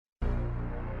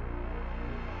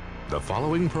The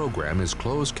following program is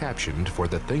closed captioned for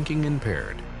the thinking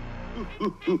impaired.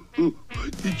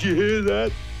 Did you hear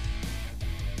that?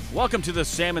 Welcome to the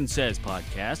Salmon Says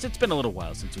podcast. It's been a little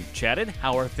while since we've chatted.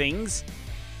 How are things?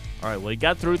 All right, well, you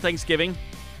got through Thanksgiving,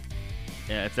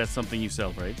 if that's something you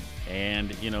celebrate.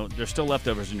 And, you know, there's still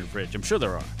leftovers in your fridge. I'm sure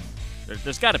there are.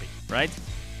 There's got to be, right?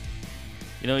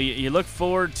 You know, you look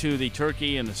forward to the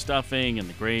turkey and the stuffing and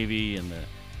the gravy and the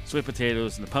sweet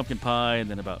potatoes and the pumpkin pie,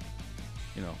 and then about,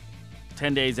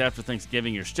 10 days after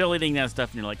Thanksgiving, you're still eating that stuff,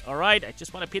 and you're like, all right, I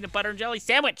just want a peanut butter and jelly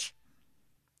sandwich.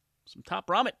 Some top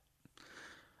ramen.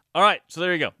 All right, so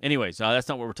there you go. Anyways, that's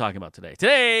not what we're talking about today.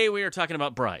 Today, we are talking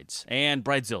about brides and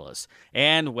bridezillas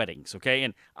and weddings, okay?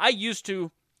 And I used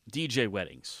to DJ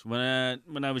weddings.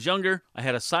 When I was younger, I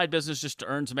had a side business just to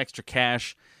earn some extra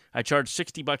cash. I charged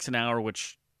 $60 an hour,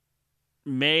 which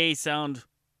may sound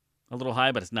a little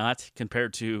high, but it's not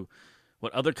compared to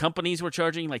what other companies were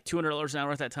charging, like $200 an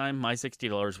hour at that time. My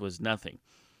 $60 was nothing.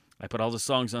 I put all the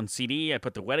songs on CD. I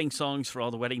put the wedding songs for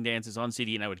all the wedding dances on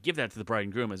CD, and I would give that to the bride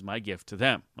and groom as my gift to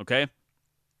them, okay?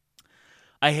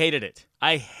 I hated it.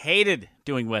 I hated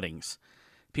doing weddings.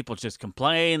 People just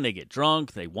complain. They get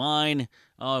drunk. They whine.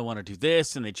 Oh, I want to do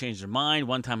this, and they change their mind.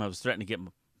 One time I was threatening to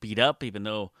get beat up, even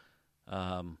though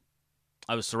I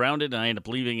was surrounded, and I ended up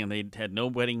leaving, and they had no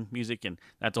wedding music, and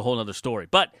that's a whole other story.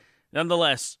 But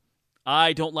nonetheless,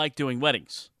 I don't like doing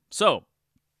weddings. So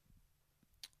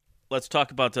let's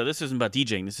talk about, this isn't about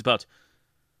DJing, this is about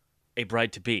a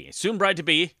bride-to-be. A soon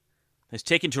bride-to-be has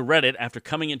taken to Reddit after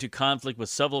coming into conflict with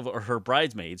several of her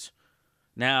bridesmaids.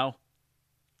 Now,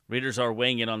 readers are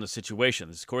weighing in on the situation.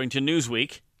 This is according to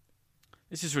Newsweek.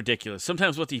 This is ridiculous.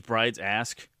 Sometimes what these brides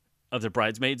ask of their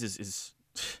bridesmaids is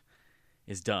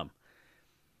dumb.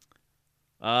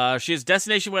 She has a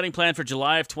destination wedding planned for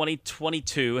July of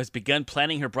 2022, has begun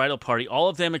planning her bridal party. All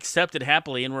of them accepted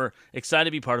happily and were excited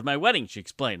to be part of my wedding, she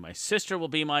explained. My sister will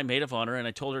be my maid of honor, and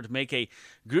I told her to make a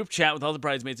group chat with all the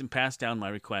bridesmaids and pass down my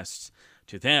requests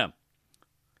to them.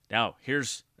 Now,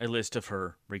 here's a list of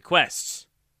her requests.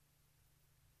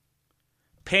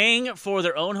 Paying for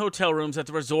their own hotel rooms at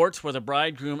the resorts where the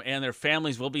bridegroom and their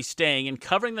families will be staying and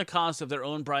covering the cost of their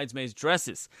own bridesmaids'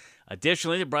 dresses.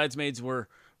 Additionally, the bridesmaids were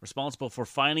responsible for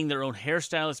finding their own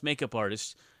hairstylist, makeup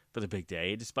artists for the big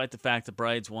day, despite the fact the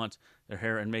brides want their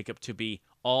hair and makeup to be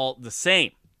all the same.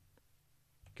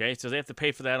 Okay, so they have to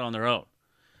pay for that on their own.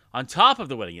 On top of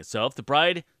the wedding itself, the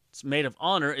bride's maid of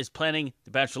honor is planning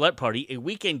the bachelorette party, a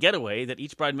weekend getaway that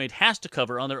each bridesmaid has to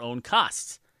cover on their own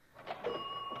costs.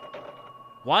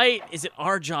 Why is it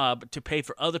our job to pay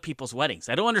for other people's weddings?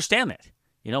 I don't understand that.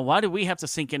 Why do we have to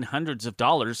sink in hundreds of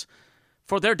dollars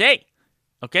for their day?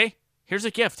 Okay? Here's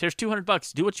a gift. Here's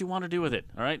 $200. Do what you want to do with it.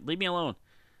 All right? Leave me alone.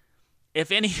 If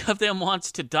any of them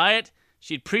wants to diet,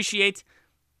 she'd appreciate.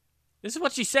 This is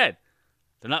what she said.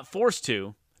 They're not forced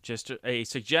to. Just a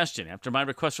suggestion. After my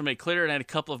requests were made clear, and I had a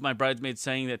couple of my bridesmaids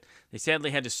saying that they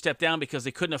sadly had to step down because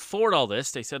they couldn't afford all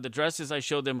this. They said the dresses I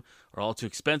showed them are all too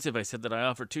expensive. I said that I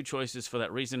offer two choices for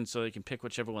that reason so they can pick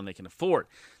whichever one they can afford.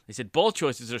 They said both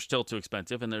choices are still too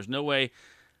expensive, and there's no way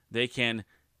they can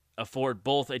afford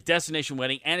both a destination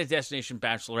wedding and a destination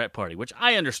bachelorette party, which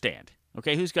I understand.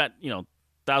 Okay, who's got,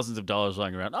 thousands of dollars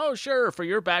lying around? Oh, sure, for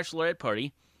your bachelorette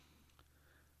party.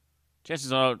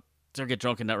 Chances are they'll get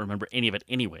drunk and not remember any of it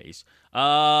anyways.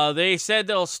 They said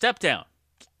they'll step down.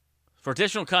 For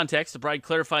additional context, the bride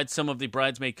clarified some of the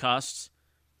bridesmaid costs.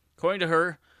 According to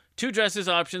her, two dresses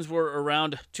options were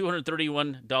around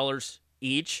 $231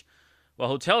 each, while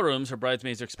hotel rooms her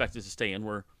bridesmaids are expected to stay in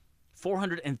were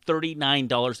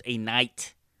 $439 a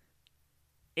night.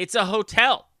 It's a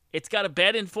hotel. It's got a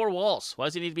bed and four walls. Why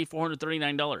does it need to be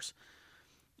 $439?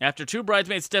 After two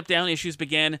bridesmaids stepped down, issues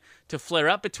began to flare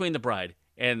up between the bride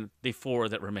and the four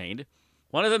that remained.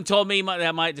 One of them told me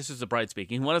this is the bride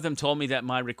speaking, one of them told me that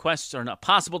my requests are not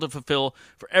possible to fulfill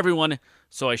for everyone,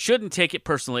 so I shouldn't take it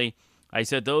personally. I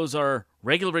said those are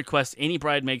regular requests any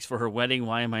bride makes for her wedding.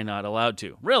 Why am I not allowed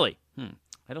to? Really?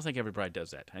 I don't think every bride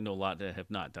does that. I know a lot that have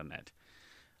not done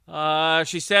that.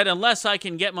 She said, unless I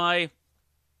can get my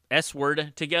S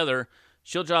word together,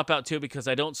 she'll drop out too because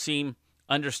I don't seem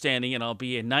understanding and I'll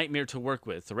be a nightmare to work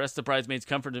with. The rest of the bridesmaids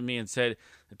comforted me and said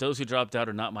that those who dropped out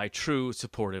are not my true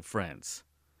supportive friends.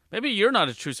 Maybe you're not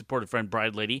a true supportive friend,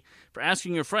 bride lady, for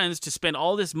asking your friends to spend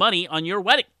all this money on your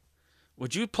wedding.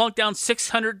 Would you plunk down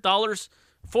 $600,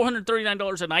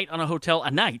 $439 a night on a hotel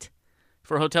a night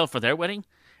for a hotel for their wedding?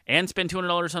 And spend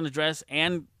 $200 on a dress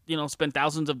and, spend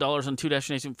thousands of dollars on two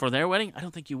destinations for their wedding? I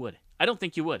don't think you would.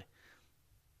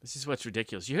 This is what's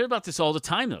ridiculous. You hear about this all the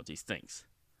time, though, these things.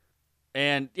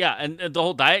 And, yeah, and the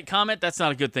whole diet comment, that's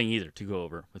not a good thing either to go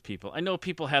over with people. I know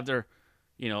people have their,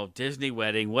 Disney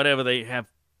wedding, whatever, they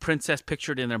have princess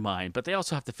pictured in their mind, but they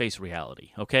also have to face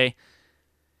reality, okay?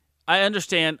 I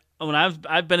understand when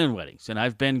I've been in weddings, and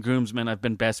I've been groomsman, I've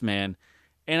been best man,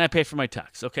 and I pay for my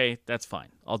tux. Okay, that's fine.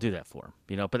 I'll do that for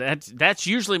them, but that's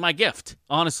usually my gift,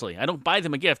 honestly. I don't buy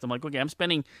them a gift. I'm like, okay, I'm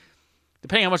spending,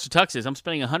 depending on how much the tux is, I'm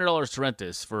spending $100 to rent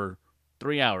this for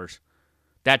 3 hours.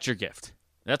 That's your gift.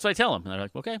 That's what I tell them. And they're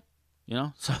like, okay,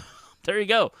 so there you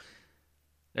go.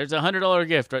 There's a $100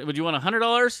 gift, right? Would you want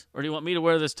 $100, or do you want me to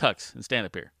wear this tux and stand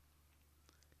up here?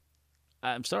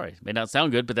 I'm sorry. It may not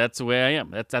sound good, but that's the way I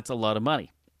am. That's a lot of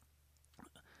money.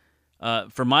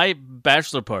 For my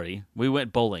bachelor party, we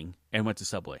went bowling and went to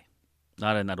Subway.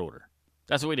 Not in that order.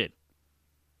 That's what we did.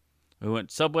 We went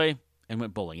Subway and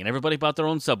went bowling. And everybody bought their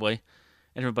own Subway,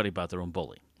 and everybody bought their own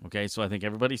bowling. Okay, so I think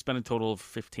everybody spent a total of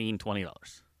 $15,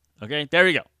 $20. Okay, there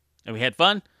you go. And we had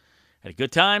fun. Had a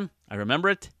good time. I remember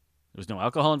it. There was no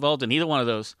alcohol involved in either one of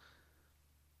those.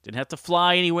 Didn't have to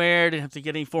fly anywhere. Didn't have to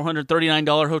get any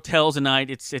 $439 hotels a night.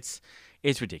 It's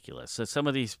ridiculous. So some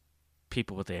of these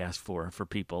people, what they ask for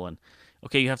people, and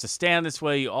okay, you have to stand this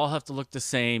way. You all have to look the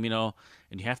same, and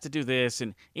you have to do this.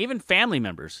 And even family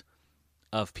members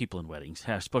of people in weddings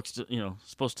are supposed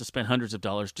to spend hundreds of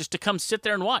dollars just to come sit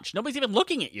there and watch. Nobody's even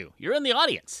looking at you. You're in the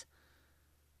audience.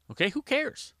 Okay, who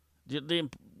cares? The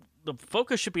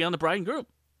focus should be on the bride and groom.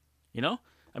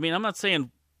 I mean, I'm not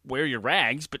saying wear your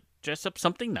rags, but dress up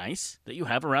something nice that you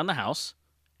have around the house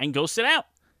and go sit out.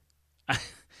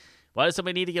 Why does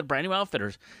somebody need to get a brand new outfit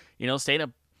or, stay in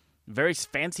a very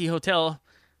fancy hotel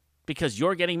because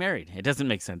you're getting married? It doesn't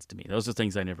make sense to me. Those are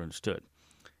things I never understood.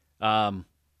 So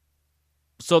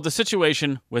the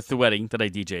situation with the wedding that I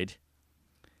DJ'd,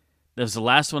 that was the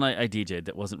last one I DJ'd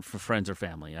that wasn't for friends or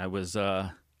family. I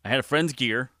had a friend's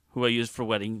gear who I used for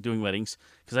doing weddings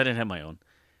because I didn't have my own.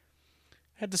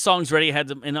 Had the songs ready, had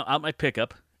them out my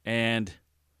pickup, and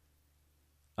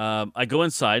I go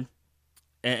inside,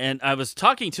 and I was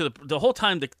talking to the whole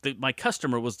time. My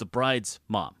customer was the bride's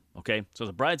mom. Okay, so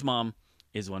the bride's mom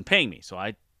is the one paying me, so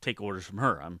I take orders from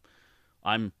her.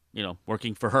 I'm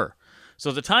working for her.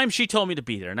 So the time she told me to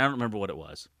be there, and I don't remember what it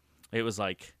was. It was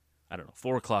like, I don't know,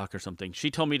 4 o'clock or something.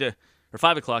 She told me or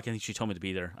 5 o'clock. I think she told me to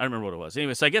be there. I don't remember what it was.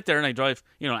 Anyway, so I get there and I drive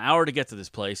an hour to get to this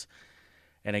place.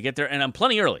 And I get there, and I'm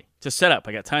plenty early to set up.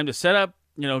 I got time to set up,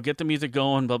 get the music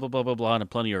going, blah, blah, blah, blah, blah, and I'm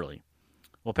plenty early.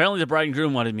 Well, apparently the bride and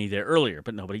groom wanted me there earlier,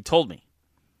 but nobody told me.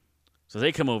 So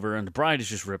they come over, and the bride is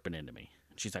just ripping into me.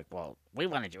 She's like, well, we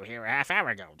wanted you here a half hour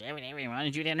ago. We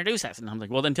wanted you to introduce us. And I'm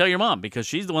like, well, then tell your mom, because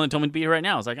she's the one that told me to be here right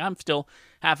now. I was like, I'm still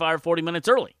half hour, 40 minutes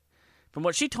early from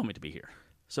what she told me to be here.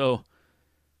 So,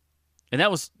 and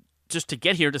that was just to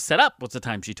get here to set up was the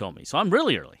time she told me. So I'm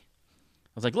really early.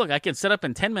 I was like, look, I can set up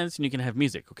in 10 minutes and you can have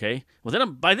music, okay? Well,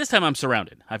 then by this time I'm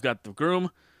surrounded. I've got the groom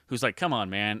who's like, come on,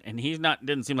 man. And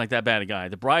didn't seem like that bad a guy.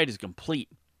 The bride is complete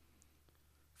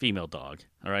female dog,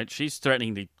 all right? She's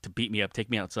threatening to beat me up, take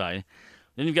me outside.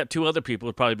 Then you've got 2 other people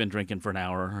who've probably been drinking for an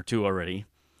hour or 2 already.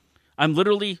 I'm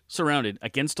literally surrounded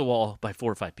against a wall by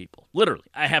 4 or 5 people. Literally.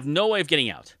 I have no way of getting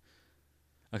out,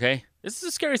 okay? This is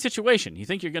a scary situation. You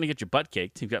think you're going to get your butt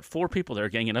kicked. You've got 4 people there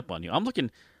ganging up on you. I'm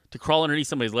looking to crawl underneath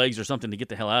somebody's legs or something to get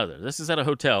the hell out of there. This is at a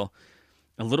hotel,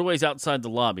 a little ways outside the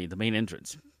lobby, the main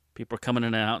entrance. People are coming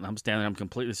in and out, and I'm standing there. I'm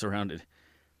completely surrounded.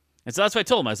 And so that's what I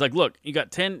told him. I was like, look, you got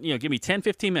 10, give me 10,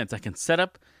 15 minutes. I can set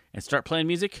up and start playing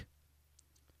music,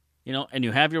 and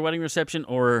you have your wedding reception,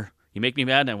 or you make me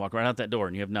mad and I walk right out that door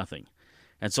and you have nothing.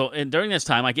 And so during this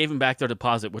time, I gave them back their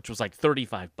deposit, which was like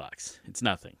 $35. It's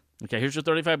nothing. Okay, here's your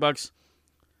 $35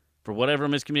 for whatever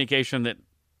miscommunication that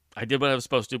I did what I was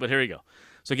supposed to, but here you go.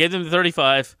 So I gave them the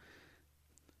 $35,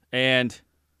 and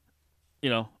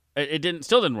it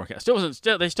still didn't work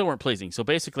out. They still weren't pleasing. So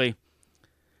basically,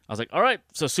 I was like, all right.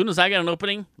 So as soon as I got an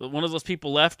opening, one of those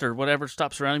people left or whatever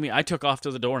stopped surrounding me, I took off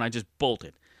to the door and I just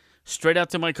bolted straight out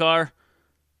to my car,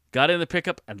 got in the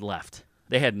pickup, and left.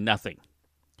 They had nothing.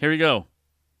 Here you go.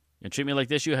 You treat me like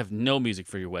this, you have no music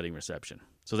for your wedding reception.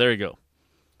 So there you go. All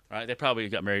right, they probably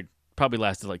got married, probably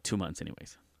lasted like 2 months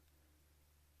anyways.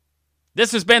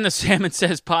 This has been the Salmon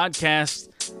Says podcast.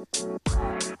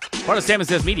 Part of Salmon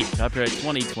Says Media, copyright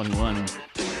 2021.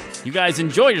 You guys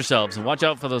enjoy yourselves and watch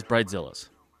out for those Bridezillas.